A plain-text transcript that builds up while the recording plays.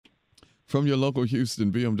From your local Houston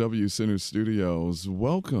BMW Center studios,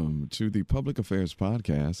 welcome to the Public Affairs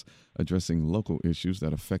Podcast, addressing local issues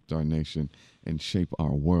that affect our nation and shape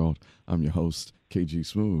our world. I'm your host, KG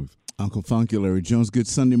Smooth. Uncle Funky Larry Jones, good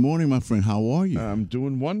Sunday morning, my friend. How are you? I'm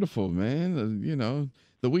doing wonderful, man.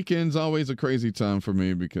 The weekend's always a crazy time for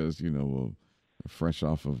me because, we're fresh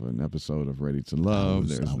off of an episode of Ready to Love.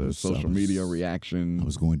 There's the social media reaction. I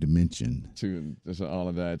was going to mention to all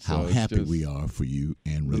of that. How happy we are for you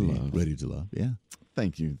and ready to love. Yeah.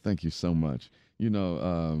 Thank you. Thank you so much.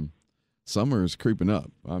 Summer is creeping up.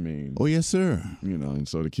 I mean. Oh, yes, sir. And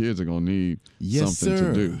so the kids are going to need something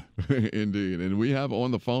to do. Indeed. And we have on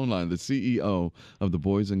the phone line the CEO of the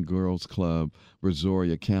Boys and Girls Club,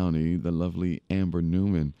 Brazoria County, the lovely Amber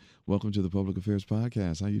Newman. Welcome to the Public Affairs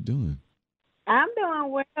Podcast. How you doing? I'm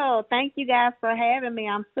doing well. Thank you guys for having me.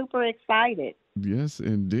 I'm super excited. Yes,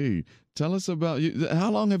 indeed. Tell us about you.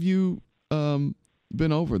 How long have you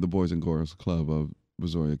been over the Boys and Girls Club of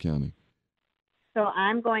Brazoria County? So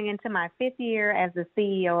I'm going into my 5th year as the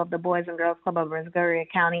CEO of the Boys and Girls Club of Brazoria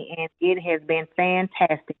County, and it has been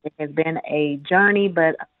fantastic. It has been a journey,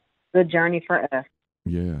 but a good journey for us.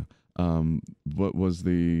 Yeah. What was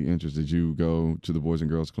the interest? Did you go to the Boys and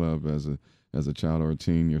Girls Club as a child or a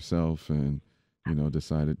teen yourself, and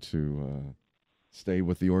decided to stay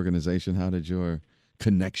with the organization? How did your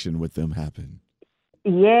connection with them happen?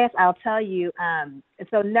 Yes, I'll tell you.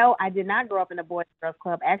 So no, I did not grow up in the Boys and Girls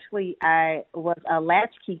Club. Actually, I was a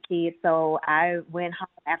latchkey kid, so I went home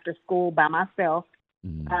after school by myself.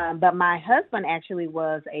 Mm-hmm. But my husband actually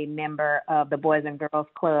was a member of the Boys and Girls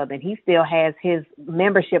Club, and he still has his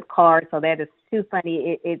membership card, so that is too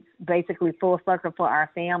funny. It's basically full circle for our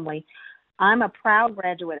family. I'm a proud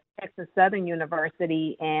graduate of Texas Southern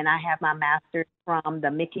University, and I have my master's from the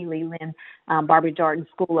Mickey Leland Barbie Jordan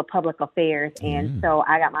School of Public Affairs. And so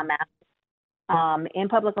I got my master's in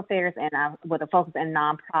public affairs and with a focus in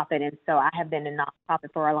nonprofit. And so I have been in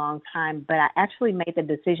nonprofit for a long time, but I actually made the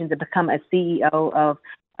decision to become a CEO of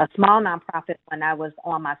a small nonprofit when I was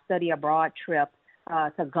on my study abroad trip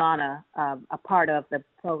to Ghana, a part of the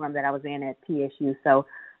program that I was in at TSU. So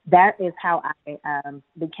that is how I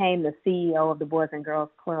became the CEO of the Boys and Girls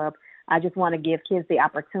Club. I just want to give kids the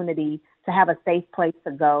opportunity to have a safe place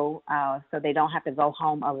to go so they don't have to go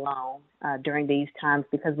home alone during these times,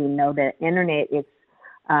 because we know that internet is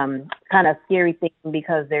kind of a scary thing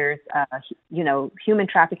because there's, human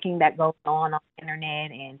trafficking that goes on the internet.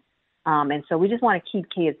 And so we just want to keep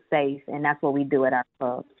kids safe, and that's what we do at our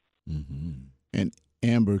club. Mm-hmm. And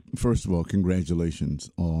Amber, first of all, congratulations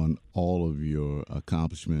on all of your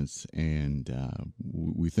accomplishments, and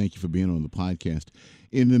we thank you for being on the podcast.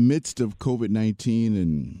 In the midst of COVID-19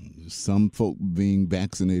 and some folk being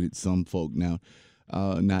vaccinated, some folk now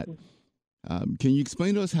not, can you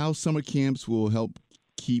explain to us how summer camps will help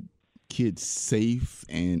keep kids safe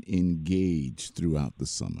and engaged throughout the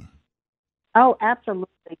summer? Oh, absolutely.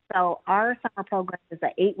 So our summer program is an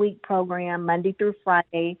 8-week program, Monday through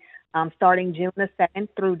Friday, starting June the 2nd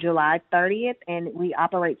through July 30th, and we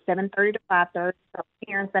operate 7:30 to 5:30. So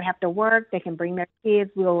parents that have to work, they can bring their kids.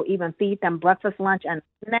 We'll even feed them breakfast, lunch, and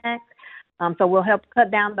snacks. So we'll help cut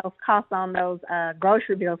down those costs on those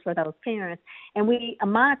grocery bills for those parents. And we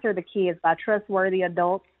monitor the kids by trustworthy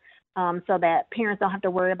adults so that parents don't have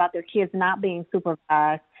to worry about their kids not being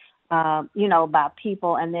supervised, by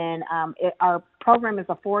people. And then our program is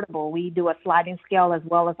affordable. We do a sliding scale as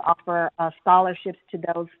well as offer scholarships to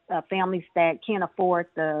those families that can't afford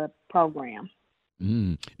the program.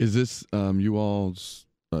 Is this you all's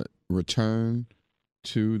return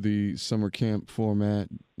to the summer camp format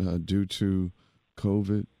due to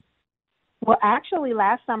COVID? Well, actually,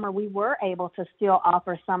 last summer we were able to still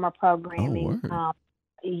offer summer programming.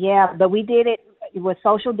 But we did it with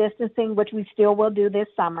social distancing, which we still will do this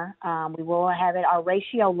summer. We will have it. Our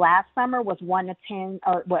ratio last summer was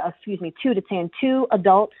 2 to 10, 2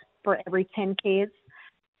 adults for every 10 kids.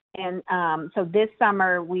 And so this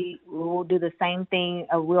summer we will do the same thing.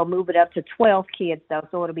 We'll move it up to 12 kids, though,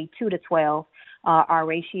 so it'll be 2 to 12, our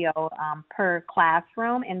ratio per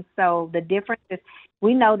classroom. And so the difference is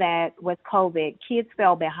we know that with COVID, kids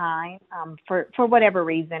fell behind for whatever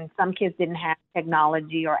reason. Some kids didn't have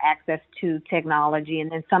technology or access to technology,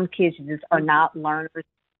 and then some kids just are not learners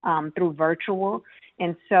through virtual.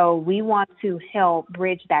 And so we want to help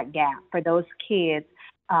bridge that gap for those kids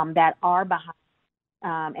that are behind.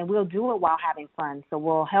 And we'll do it while having fun. So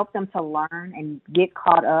we'll help them to learn and get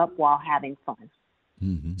caught up while having fun.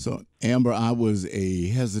 Mm-hmm. So, Amber, I was a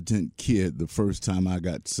hesitant kid the first time I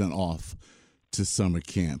got sent off to summer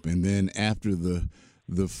camp. And then after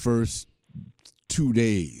the first 2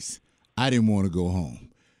 days, I didn't want to go home.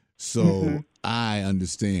 So I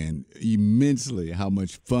understand immensely how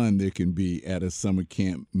much fun there can be at a summer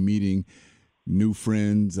camp, meeting new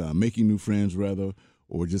friends, making new friends rather,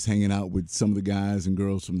 or just hanging out with some of the guys and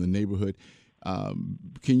girls from the neighborhood.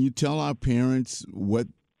 Can you tell our parents what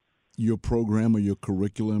your program or your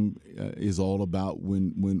curriculum is all about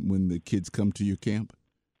when the kids come to your camp?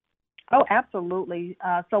 Oh, absolutely.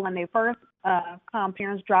 So when they first come,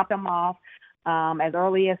 parents drop them off as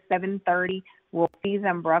early as 7:30. We'll feed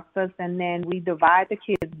them breakfast, and then we divide the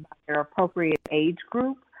kids by their appropriate age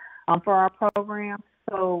group for our program.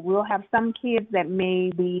 So we'll have some kids that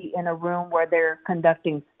may be in a room where they're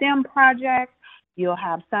conducting STEM projects. You'll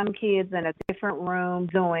have some kids in a different room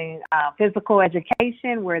doing physical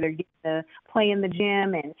education where they're getting to play in the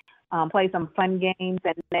gym and play some fun games.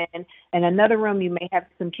 And then in another room, you may have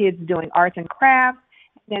some kids doing arts and crafts.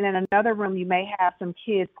 Then in another room, you may have some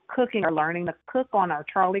kids cooking or learning to cook on our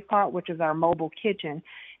Charlie Cart, which is our mobile kitchen.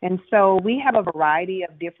 And so we have a variety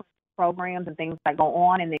of different programs and things that go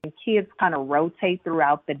on, and then kids kind of rotate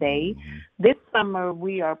throughout the day. This summer,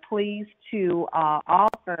 we are pleased to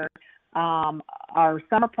offer our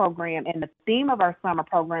summer program, and the theme of our summer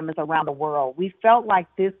program is around the world. We felt like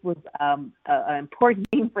this was an important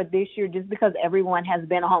theme for this year just because everyone has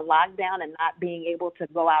been on lockdown and not being able to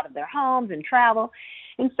go out of their homes and travel.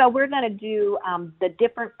 And so we're going to do the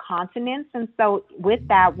different continents. And so with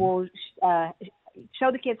that, we'll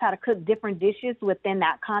show the kids how to cook different dishes within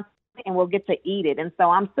that continent, and we'll get to eat it. And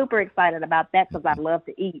so I'm super excited about that because I love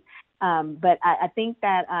to eat. But I think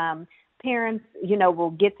that parents,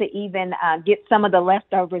 will get to even get some of the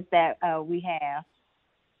leftovers that we have.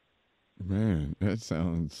 Man, that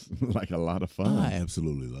sounds like a lot of fun. I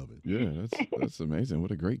absolutely love it. Yeah, that's amazing.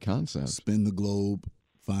 What a great concept. Spin the globe,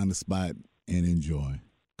 find a spot, and enjoy,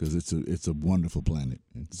 because it's a wonderful planet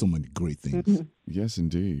and so many great things. Mm-hmm. Yes,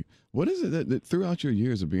 indeed. What is it that throughout your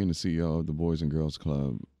years of being the CEO of the Boys and Girls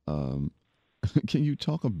Club, can you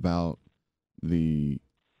talk about the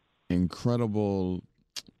incredible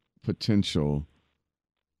potential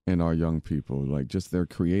in our young people, like just their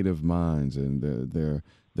creative minds and their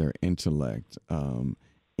intellect?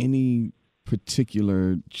 Any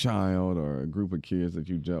particular child or a group of kids that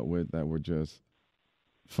you dealt with that were just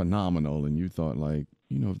phenomenal and you thought, like,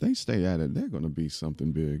 if they stay at it, they're going to be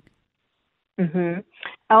something big? Mm-hmm.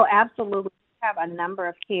 Oh, absolutely. We have a number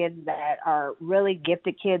of kids that are really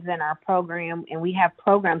gifted kids in our program, and we have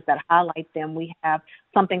programs that highlight them. We have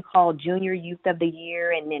something called Junior Youth of the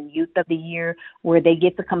Year and then Youth of the Year, where they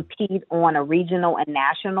get to compete on a regional and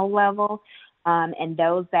national level. And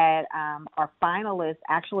those that are finalists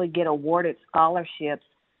actually get awarded scholarships.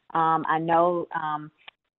 I know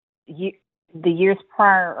the years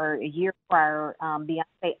prior or a year prior,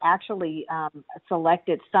 Beyonce actually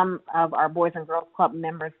selected some of our Boys and Girls Club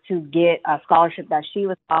members to get a scholarship that she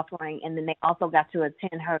was offering, and then they also got to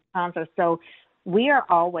attend her concert. So we are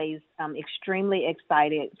always extremely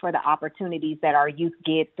excited for the opportunities that our youth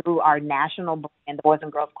get through our national brand, the Boys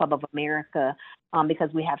and Girls Club of America,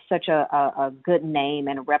 because we have such a good name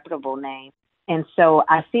and a reputable name. And so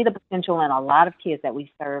I see the potential in a lot of kids that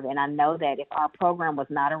we serve, and I know that if our program was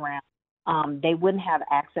not around, they wouldn't have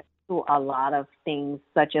access to a lot of things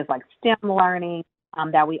such as like STEM learning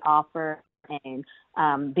that we offer, and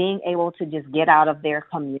being able to just get out of their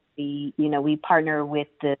community. We partner with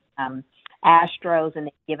the Astros, and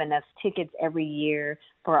they've given us tickets every year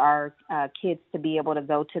for our kids to be able to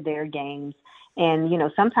go to their games. And,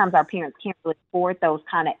 sometimes our parents can't really afford those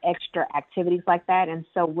kind of extra activities like that. And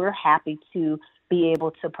so we're happy to be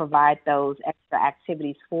able to provide those extra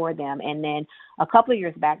activities for them. And then a couple of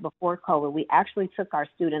years back before COVID, we actually took our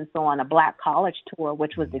students on a Black college tour,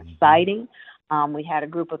 which was exciting. We had a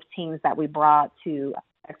group of teams that we brought to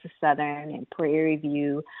Texas Southern and Prairie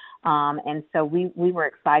View. And so we were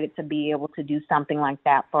excited to be able to do something like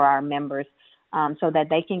that for our members, so that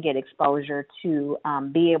they can get exposure to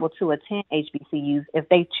be able to attend HBCUs if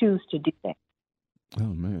they choose to do that.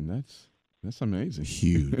 Oh, man, that's amazing.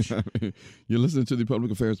 Huge. You're listening to the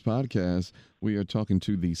Public Affairs Podcast. We are talking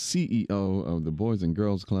to the CEO of the Boys and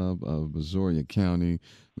Girls Club of Brazoria County,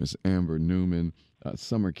 Miss Amber Newman.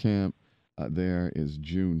 Summer camp there is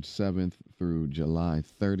June 7th through July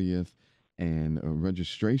 30th, and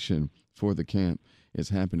registration for the camp is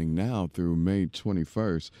happening now through May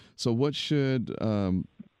 21st. So what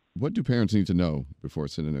do parents need to know before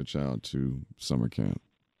sending their child to summer camp?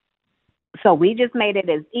 So we just made it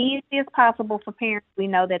as easy as possible for parents. We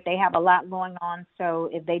know that they have a lot going on. So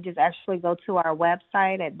if they just actually go to our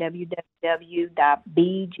website at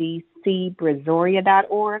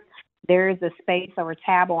www.bgcbrazoria.org, there is a space or a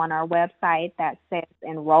tab on our website that says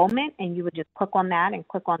enrollment, and you would just click on that and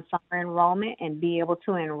click on summer enrollment and be able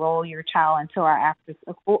to enroll your child into our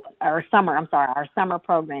our summer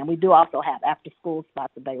program. We do also have after school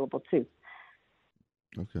spots available too.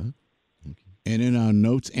 Okay. And in our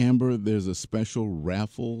notes, Amber, there's a special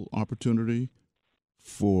raffle opportunity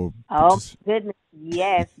for. Oh, goodness.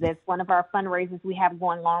 Yes, that's one of our fundraisers we have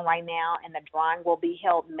going on right now, and the drawing will be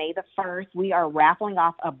held May the 1st. We are raffling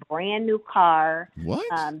off a brand new car. What?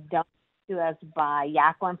 Donated to us by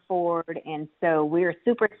Yakland Ford, and so we're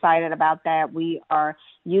super excited about that. We are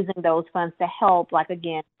using those funds to help, like,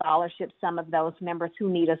 again, scholarship some of those members who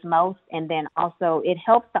need us most, and then also it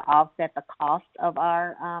helps to offset the cost of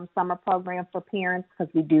our summer program for parents,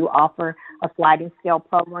 because we do offer a sliding scale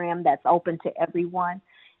program that's open to everyone.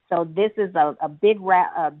 So this is a big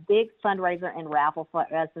fundraiser and raffle for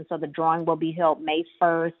us, and so the drawing will be held May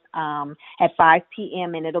 1st at 5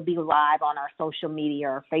 p.m., and it'll be live on our social media,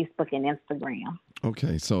 or Facebook and Instagram.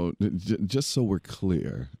 Okay, so just so we're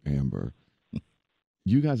clear, Amber,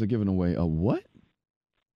 you guys are giving away a what?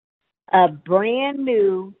 A brand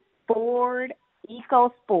new Ford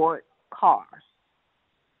EcoSport car.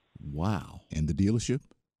 Wow. And the dealership?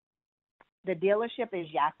 The dealership is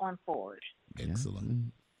Yakland Ford.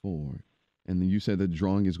 Excellent. Ford. And then you said the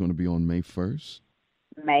drawing is going to be on May 1st?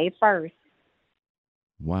 May 1st.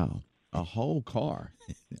 Wow. A whole car.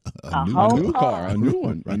 A new car. A new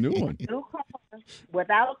one. A new one. New car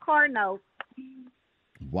without a car note.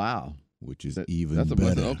 Wow. Which is that's better.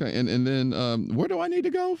 Blessing. Okay. And then where do I need to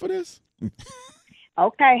go for this?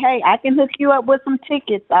 Okay, hey, I can hook you up with some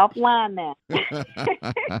tickets offline now.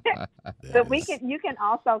 But you can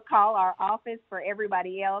also call our office for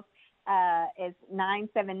everybody else. It's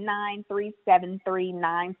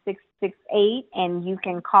 979-373-9668, and you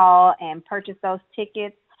can call and purchase those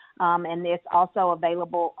tickets. And it's also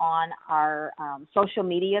available on our social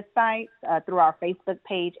media sites through our Facebook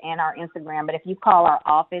page and our Instagram. But if you call our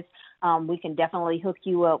office, we can definitely hook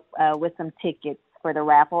you up with some tickets for the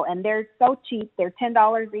raffle. And they're so cheap. They're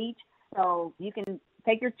 $10 each. So you can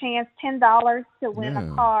take your chance, $10 to win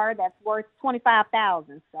a car that's worth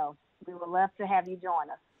 $25,000. So we would love to have you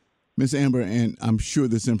join us. Miss Amber, and I'm sure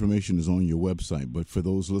this information is on your website, but for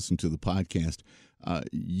those listening to the podcast,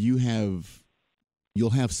 you'll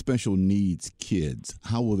have special needs kids.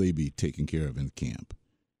 How will they be taken care of in the camp?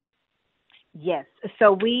 Yes.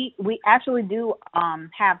 So we actually do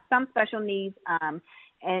have some special needs,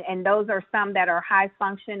 and those are some that are high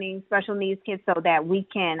functioning special needs kids, so that we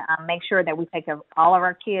can make sure that we take care of all of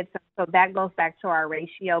our kids. So that goes back to our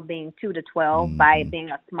ratio being 2 to 12 by it being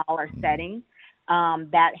a smaller setting.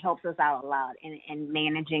 That helps us out a lot in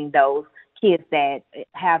managing those kids that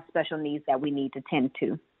have special needs that we need to tend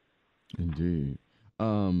to. Indeed.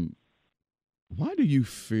 Why do you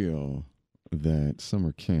feel that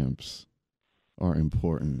summer camps are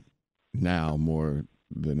important now more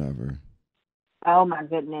than ever? Oh, my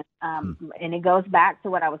goodness. And it goes back to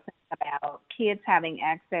what I was saying about kids having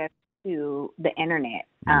access to the internet.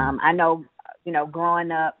 I know,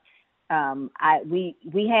 growing up,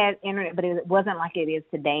 we had internet, but it wasn't like it is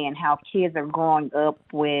today, and how kids are growing up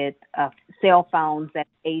with cell phones at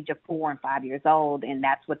the age of 4 and 5 years old, and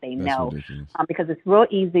that's what they know. Because it's real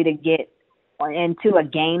easy to get into a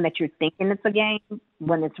game that you're thinking it's a game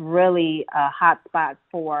when it's really a hot spot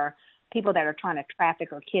for people that are trying to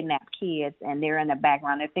traffic or kidnap kids, and they're in the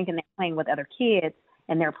background. They're thinking they're playing with other kids,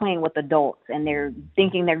 and they're playing with adults, and they're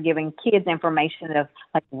thinking they're giving kids information of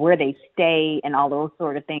like where they stay and all those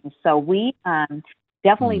sort of things. So we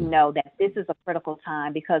definitely know that this is a critical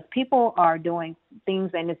time, because people are doing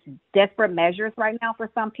things, and it's desperate measures right now for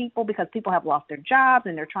some people, because people have lost their jobs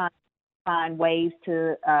and they're trying to find ways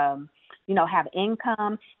to have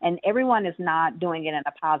income, and everyone is not doing it in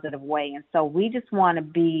a positive way. And so we just want to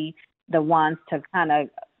be the ones to kind of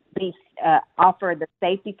offer the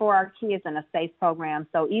safety for our kids and a safe program.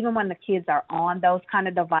 So even when the kids are on those kind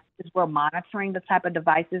of devices, we're monitoring the type of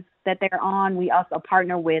devices that they're on. We also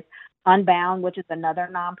partner with Unbound, which is another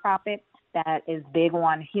nonprofit that is big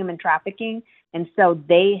on human trafficking. And so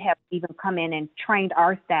they have even come in and trained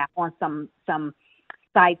our staff on some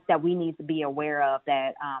sites that we need to be aware of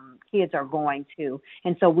that kids are going to.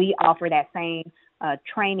 And so we offer that same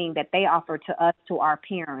training that they offer to us, to our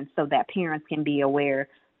parents, so that parents can be aware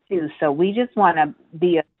too. So we just want to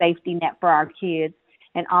be a safety net for our kids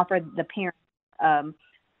and offer the parents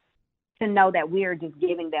to know that we are just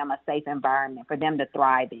giving them a safe environment for them to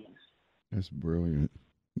thrive in. That's brilliant.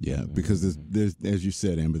 Yeah, because there's as you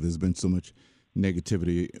said, Amber, there's been so much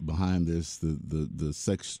negativity behind this. The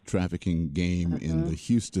sex trafficking game in the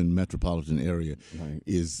Houston metropolitan area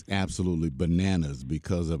is absolutely bananas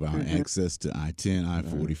because of our access to I-10,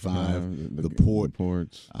 I-45, the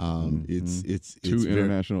ports. It's two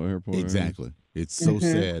international airports. Exactly. It's so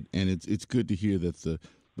sad, and it's good to hear that the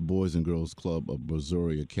Boys and Girls Club of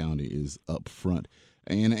Brazoria County is up front.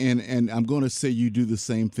 And I'm going to say you do the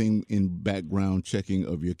same thing in background checking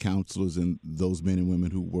of your counselors and those men and women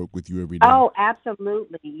who work with you every day. Oh,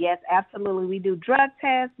 absolutely. Yes, absolutely. We do drug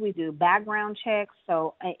tests. We do background checks.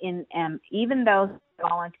 So even those who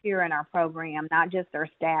volunteer in our program, not just our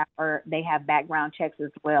staff, they have background checks as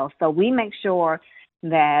well. So we make sure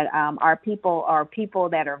that our people are people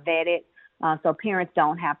that are vetted. So parents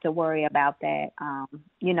don't have to worry about that.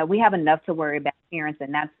 We have enough to worry about parents,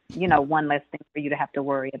 and that's, one less thing for you to have to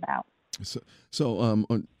worry about. So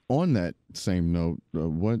on that same note,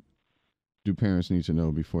 what do parents need to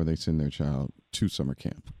know before they send their child to summer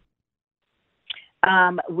camp?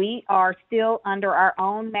 We are still under our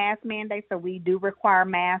own mask mandate, so we do require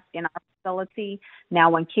masks in our facility.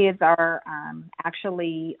 Now, when kids are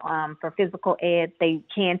actually for physical ed, they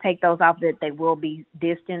can take those off, that they will be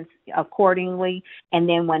distanced accordingly. And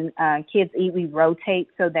then when kids eat, we rotate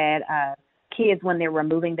so that kids, when they're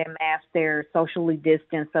removing their masks, they're socially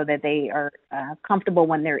distanced so that they are comfortable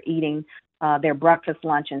when they're eating their breakfast,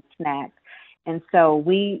 lunch, and snacks. And so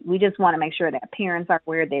we just want to make sure that parents are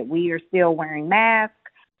aware that we are still wearing masks,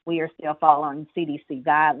 we are still following CDC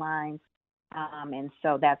guidelines. And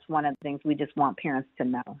so that's one of the things we just want parents to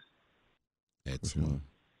know. Excellent.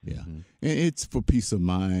 Yeah. And it's for peace of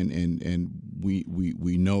mind. And we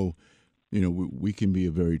know, we can be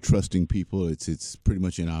a very trusting people. It's pretty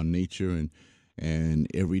much in our nature. And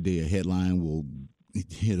every day a headline will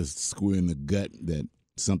hit us square in the gut that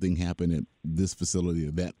something happened at this facility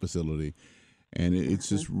or that facility. And it's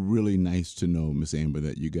just really nice to know, Miss Amber,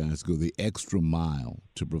 that you guys go the extra mile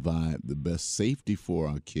to provide the best safety for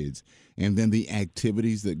our kids, and then the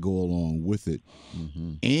activities that go along with it.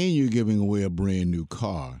 And you're giving away a brand new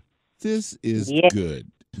car. This is good.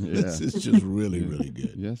 Yeah. This is just really, really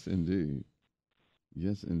good. Yes, indeed.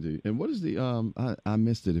 Yes, indeed. And what is the I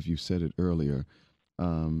missed it if you said it earlier,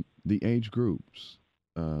 the age groups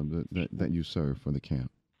that you serve for the camp?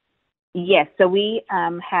 Yes. So we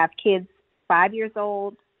have kids 5 years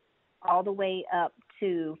old all the way up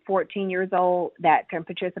to 14 years old that can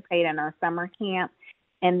participate in our summer camp.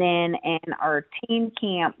 And then in our teen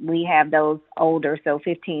camp, we have those older, so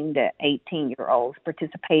 15 to 18-year-olds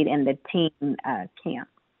participate in the teen camp.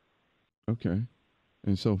 Okay.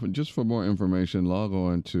 And so just for more information, log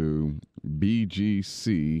on to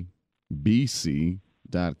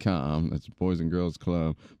BGCBG.com. That's Boys and Girls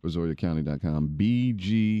Club, BrazoriaCounty.com.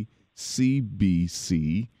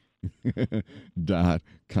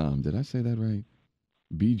 BGCBC.com. Did I say that right?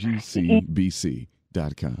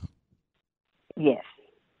 BGCBC.com. Yes.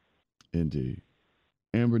 Indeed.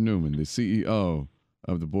 Amber Newman, the CEO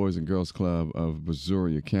of the Boys and Girls Club of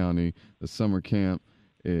Brazoria County. The summer camp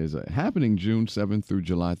is happening June 7th through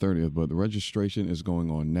July 30th, but the registration is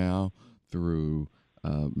going on now through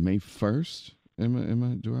May 1st.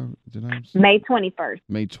 May 21st.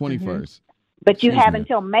 May 21st. But you have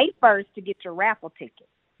until May 1st to get your raffle ticket.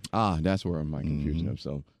 That's where my confusion is.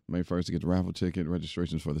 So May 1st to get the raffle ticket.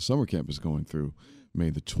 Registrations for the summer camp is going through May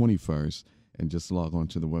the 21st. And just log on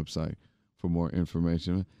to the website for more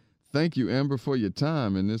information. Thank you, Amber, for your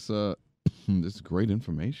time and this this great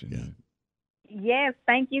information. Yeah. Yes,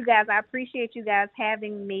 thank you guys. I appreciate you guys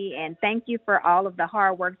having me, and thank you for all of the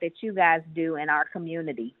hard work that you guys do in our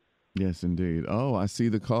community. Yes, indeed. Oh, I see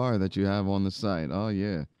the car that you have on the site. Oh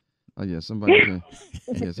yeah. Somebody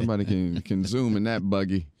can zoom in that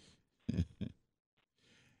buggy.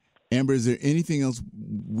 Amber, is there anything else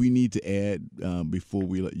we need to add before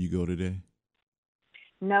we let you go today?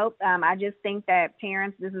 Nope. I just think that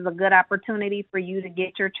parents, this is a good opportunity for you to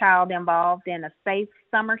get your child involved in a safe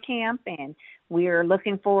summer camp, and we're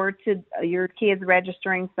looking forward to your kids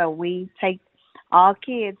registering. So we take all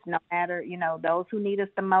kids, no matter, those who need us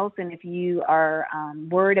the most. And if you are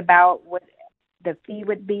worried about what the fee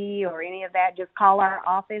would be or any of that, just call our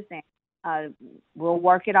office and we'll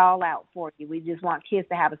work it all out for you. We just want kids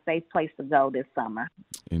to have a safe place to go this summer.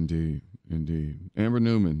 Indeed. Amber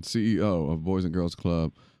Newman, CEO of Boys and Girls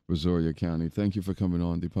Club, Brazoria County. Thank you for coming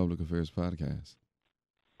on the Public Affairs Podcast.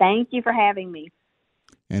 Thank you for having me.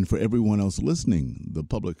 And for everyone else listening, the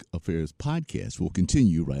Public Affairs Podcast will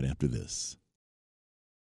continue right after this.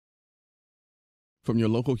 From your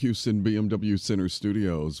local Houston BMW Center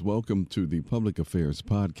studios, welcome to the Public Affairs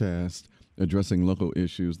Podcast, addressing local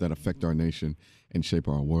issues that affect our nation and shape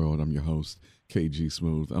our world. I'm your host, KG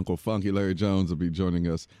Smooth. Uncle Funky Larry Jones will be joining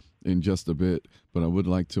us in just a bit, but I would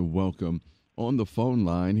like to welcome on the phone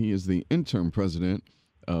line, he is the interim president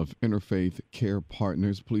of Interfaith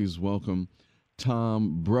CarePartners. Please welcome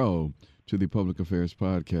Tom Bro to the Public Affairs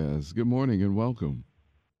Podcast. Good morning and welcome.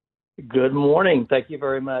 Good morning. Thank you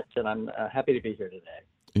very much, and I'm happy to be here today.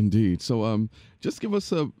 Indeed. So just give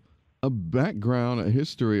us a background, a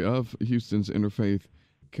history of Houston's Interfaith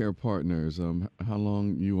CarePartners. How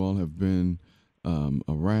long you all have been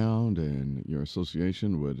around and your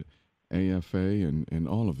association with AFA and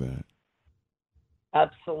all of that.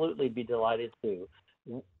 Absolutely, be delighted to.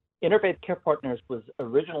 Interfaith CarePartners was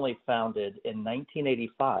originally founded in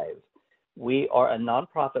 1985. We are a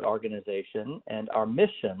nonprofit organization, and our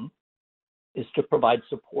mission is to provide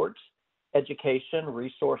support, education,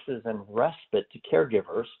 resources, and respite to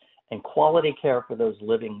caregivers and quality care for those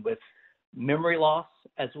living with memory loss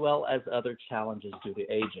as well as other challenges due to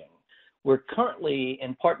aging. We're currently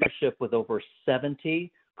in partnership with over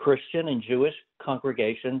 70 Christian and Jewish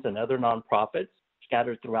congregations and other nonprofits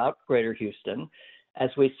scattered throughout Greater Houston as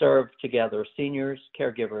we serve together seniors,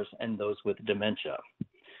 caregivers, and those with dementia.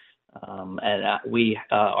 We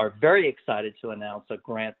are very excited to announce a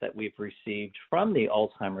grant that we've received from the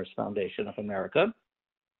Alzheimer's Foundation of America.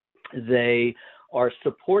 They are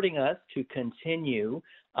supporting us to continue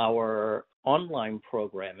our online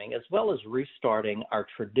programming as well as restarting our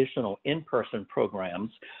traditional in-person programs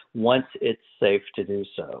once it's safe to do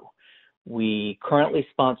so. We currently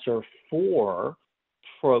sponsor four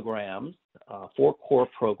programs, four core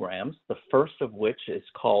programs, the first of which is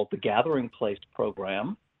called the Gathering Place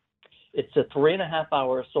program. It's a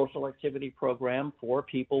 3.5-hour social activity program for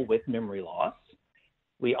people with memory loss.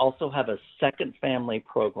 We also have a second family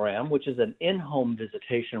program, which is an in-home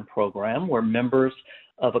visitation program where members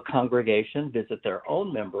of a congregation visit their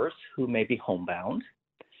own members who may be homebound.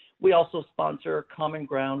 We also sponsor Common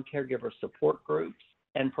Ground caregiver support groups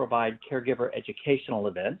and provide caregiver educational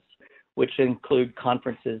events, which include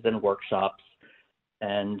conferences and workshops.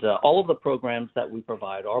 And all of the programs that we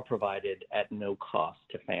provide are provided at no cost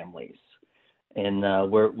to families. And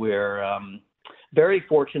we're very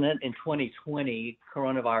fortunate. In 2020,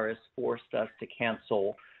 coronavirus forced us to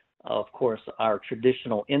cancel, of course, our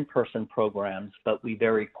traditional in-person programs, but we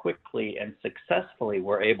very quickly and successfully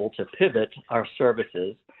were able to pivot our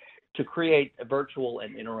services to create virtual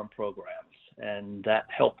and interim programs. And that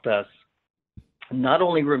helped us not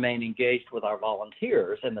only remain engaged with our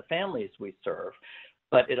volunteers and the families we serve,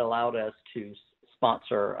 but it allowed us to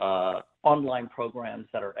sponsor online programs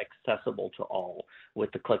that are accessible to all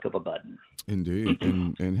with the click of a button. Indeed.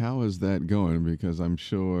 And how is that going? Because I'm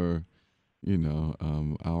sure,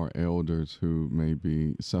 our elders who may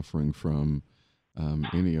be suffering from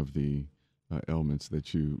any of the ailments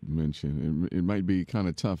that you mentioned, it might be kind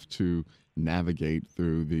of tough to navigate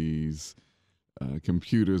through these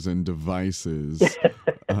computers and devices.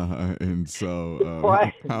 And so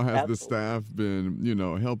right. how has Absolutely. the staff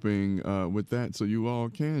been, helping with that so you all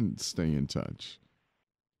can stay in touch?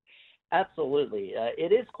 Absolutely.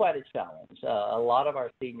 It is quite a challenge. A lot of our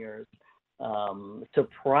seniors,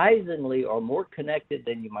 surprisingly, are more connected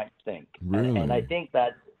than you might think. Really? And I think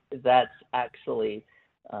that's actually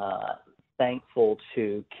thankful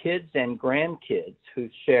to kids and grandkids who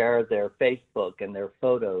share their Facebook and their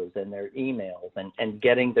photos and their emails and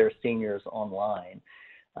getting their seniors online.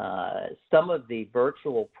 Some of the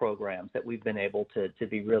virtual programs that we've been able to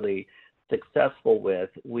be really successful with,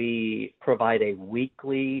 we provide a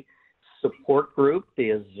weekly support group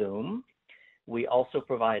via Zoom. We also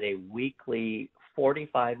provide a weekly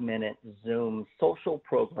 45-minute Zoom social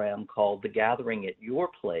program called The Gathering at Your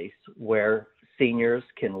Place, where seniors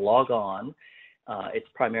can log on. It's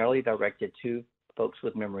primarily directed to folks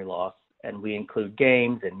with memory loss, and we include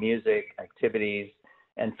games and music, activities,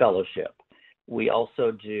 and fellowship. We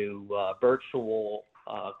also do virtual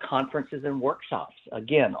conferences and workshops,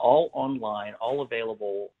 again, all online, all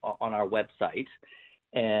available on our website.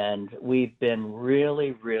 And we've been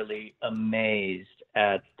really, really amazed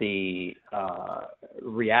at the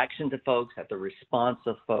reaction to folks, at the response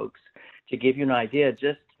of folks. To give you an idea,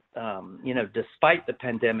 just, despite the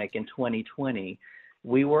pandemic in 2020,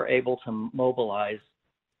 we were able to mobilize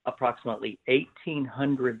approximately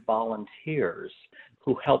 1,800 volunteers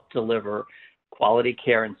who helped deliver quality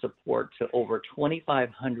care and support to over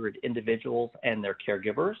 2,500 individuals and their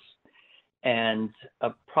caregivers, and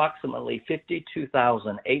approximately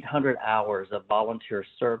 52,800 hours of volunteer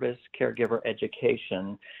service, caregiver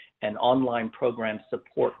education, and online program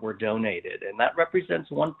support were donated. And that represents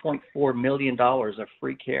 $1.4 million of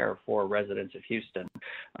free care for residents of Houston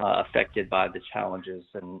affected by the challenges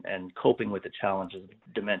and coping with the challenges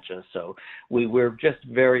of dementia. So we're just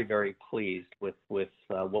very, very pleased with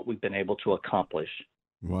what we've been able to accomplish.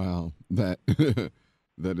 Wow, that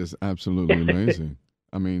that is absolutely amazing.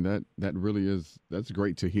 I mean, that really is, that's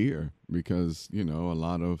great to hear, because, you know, a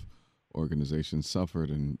lot of organizations suffered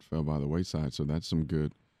and fell by the wayside. So that's some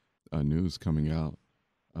good news coming out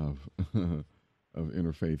of of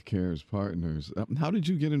Interfaith Care's Partners. How did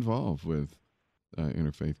you get involved with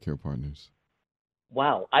Interfaith Care Partners?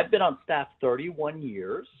 Wow, I've been on staff 31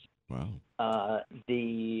 years. Wow.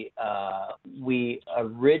 We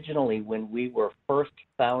originally, when we were first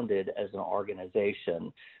founded as an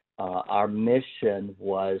organization, our mission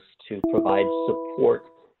was to provide support,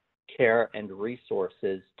 care, and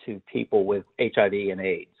resources to people with HIV and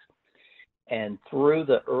AIDS. And through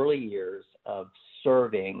the early years of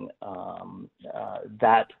serving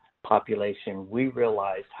that population, we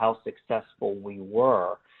realized how successful we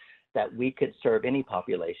were, that we could serve any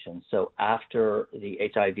population. So after the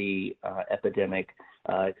HIV epidemic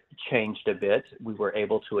changed a bit, we were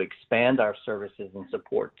able to expand our services and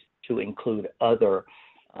support to include other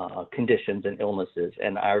conditions and illnesses.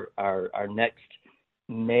 And our next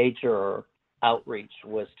major outreach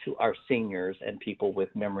was to our seniors and people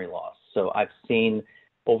with memory loss. So I've seen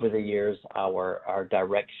over the years our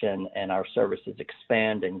direction and our services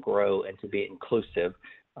expand and grow, and to be inclusive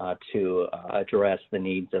to address the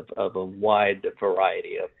needs of a wide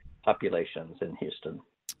variety of populations in Houston.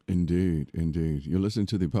 Indeed, indeed. You're listening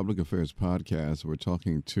to the Public Affairs Podcast. We're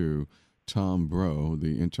talking to Tom Breaux,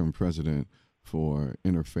 the interim president for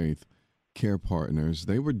Interfaith Care Partners.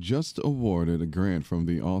 They were just awarded a grant from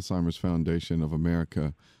the Alzheimer's Foundation of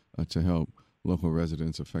America to help local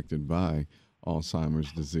residents affected by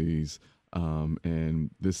Alzheimer's disease.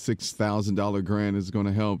 And this $6,000 grant is going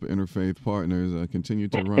to help Interfaith Partners continue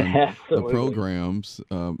to run the programs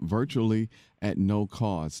virtually at no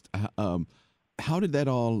cost. How did that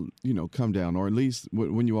all, come down, or at least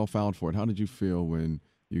when you all filed for it? How did you feel when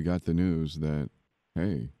you got the news that,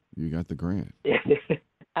 hey, you got the grant?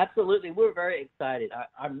 Absolutely, we're very excited.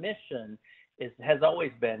 Our mission has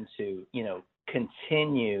always been to,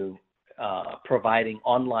 continue providing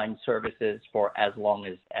online services for as long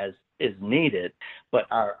as is needed. But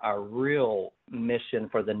our real mission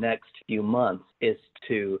for the next few months is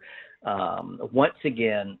to once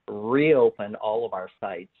again reopen all of our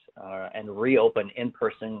sites and reopen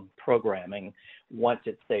in-person programming once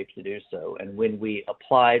it's safe to do so. And when we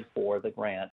applied for the grant,